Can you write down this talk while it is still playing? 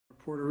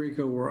Puerto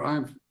Rico, where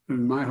I'm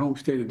in my home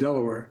state of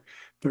Delaware.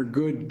 They're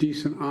good,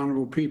 decent,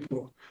 honorable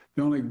people.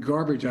 The only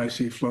garbage I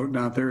see floating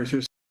out there is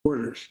his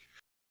supporters.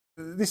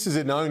 This is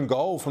a known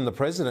goal from the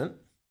president.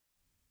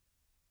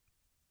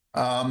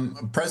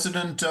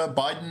 President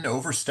Biden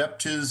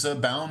overstepped his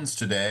bounds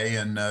today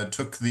and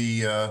took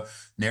the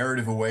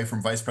narrative away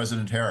from Vice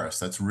President Harris.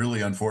 That's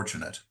really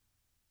unfortunate.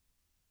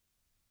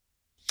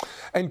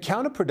 And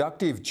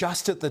counterproductive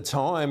just at the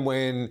time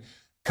when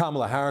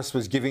Kamala Harris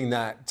was giving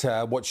that,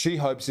 what she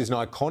hopes is an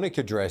iconic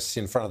address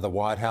in front of the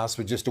White House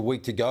with just a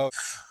week to go.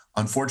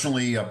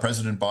 Unfortunately,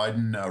 President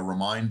Biden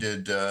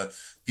reminded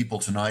people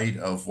tonight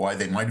of why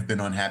they might have been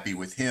unhappy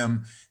with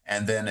him.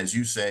 And then, as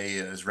you say,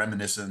 is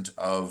reminiscent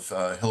of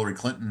Hillary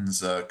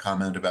Clinton's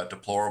comment about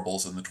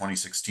deplorables in the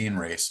 2016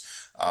 race,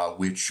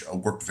 which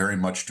worked very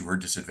much to her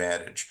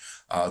disadvantage.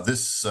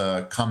 This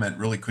comment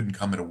really couldn't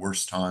come at a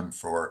worse time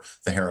for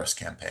the Harris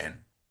campaign.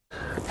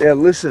 Yeah,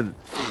 listen,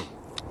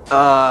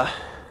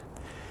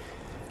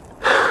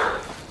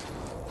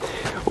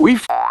 we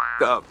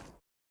f***ed up.